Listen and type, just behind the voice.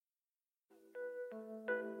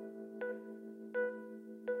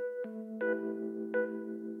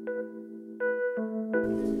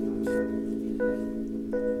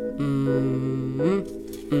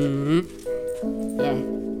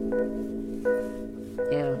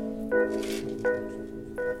Yeah.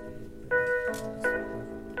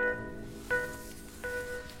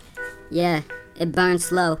 Yeah, it burns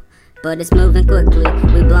slow, but it's moving quickly.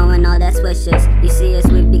 We blowing all that switches. You see us,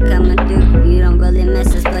 we be coming through. You don't really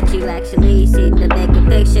miss us, but you actually see the bigger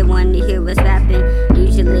picture when you hear us rapping.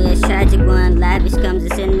 Usually it's tragic when Lavish comes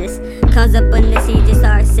us in this. Comes up on this, he just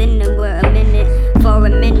starts sitting and we're a minute. For a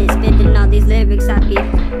minute, spitting all these lyrics, I be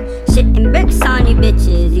shitting bricks on you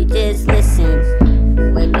bitches. You just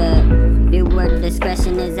listen. Wait up, viewer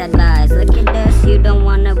discretion is advised. Look at us, you don't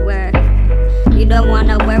wanna wear. You don't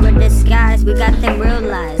wanna wear a disguise. We got them real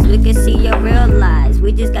lies. We can see your real lies.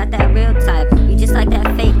 We just got that real type. You just like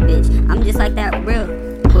that fake bitch. I'm just like that real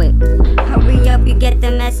quick. Hurry up, you get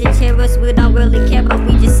the message. Hear us, we don't really care, but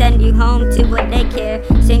we just send you home to a daycare.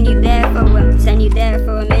 Send you there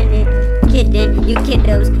for a minute. Kidding, you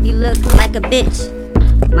kiddos, you look like a bitch.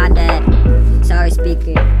 My bad. Sorry,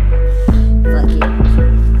 speaker. Fuck it.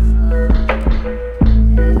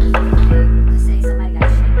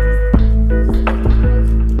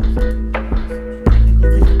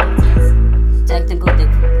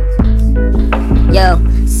 Yo,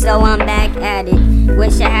 so I'm back at it.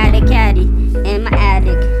 Wish I had a caddy in my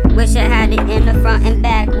attic. Wish I had it in the front and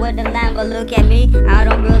back. With a Lambo, look at me. I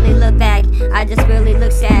don't really look back. I just really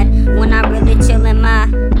look sad when I really chill in my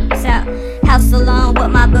house alone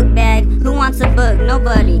with my book bag. Who wants a book?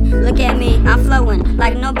 Nobody. Look at me, I'm flowing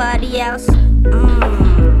like nobody else.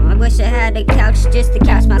 I wish I had a couch just to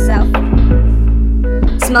couch myself.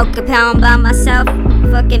 Smoke a pound by myself.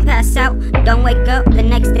 Fucking pass out. Don't wake up the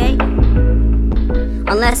next day.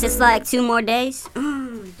 Unless it's like 2 more days.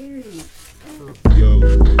 Yo,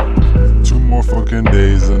 2 more fucking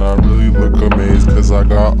days and I really look amazed, cause I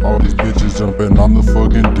got all these bitches jumping on the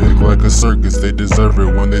fucking dick like a circus. They deserve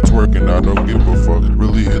it when they twerking, I don't give a fuck.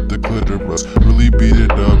 Really hit the clitoris, really beat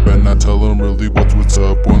it up, and I tell them really what's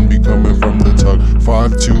up when we coming from the tuck.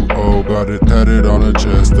 520, got it tatted on the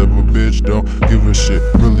chest of a bitch, don't give a shit.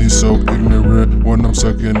 Really so ignorant when I'm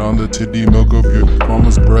sucking on the titty milk of your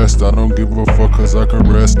mama's breast. I don't give a fuck cause I can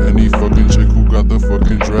rest any fucking chick who got the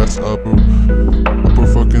fucking dress up her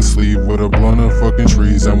fucking sleeve with a blunt of fucking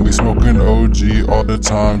trees. And we smoking OG all the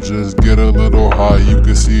time, just get a little high. You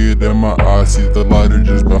can see it in my eyes, see the lighter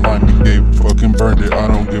just behind me. They fucking burned it, I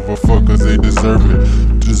don't give a fuck cause they deserve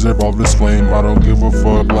it. Deserve all this flame, I don't give a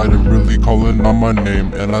fuck. Lighter really calling on my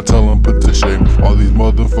name, and I tell them put to shame all these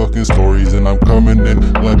motherfucking stories. And I'm coming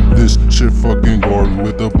in like this shit fucking gory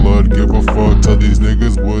with the blood. Give a fuck, tell these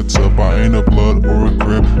niggas what's up. I ain't a blood or a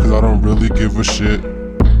crib, cause I don't really give a shit.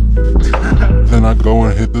 Then I go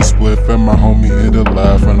and hit the spliff and my homie hit a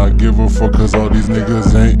laugh. And I give a fuck cause all these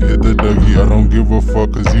niggas ain't hit the Dougie. I don't give a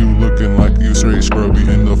fuck cause you looking like you straight scrubby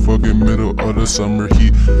in the fucking middle of the summer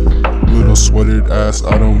heat. Little sweated ass,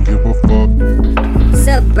 I don't give a fuck.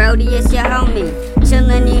 Sup Brody, it's your homie.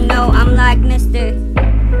 Chillin', you know I'm like Mr.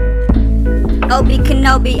 Obi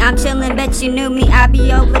Kenobi. I'm chillin', bet you knew me. I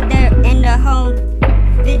be over there in the home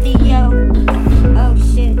video. Oh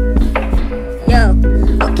shit. Yo,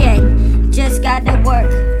 okay, just got to work,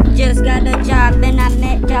 just got a job, and I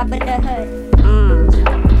met Job of the Hood.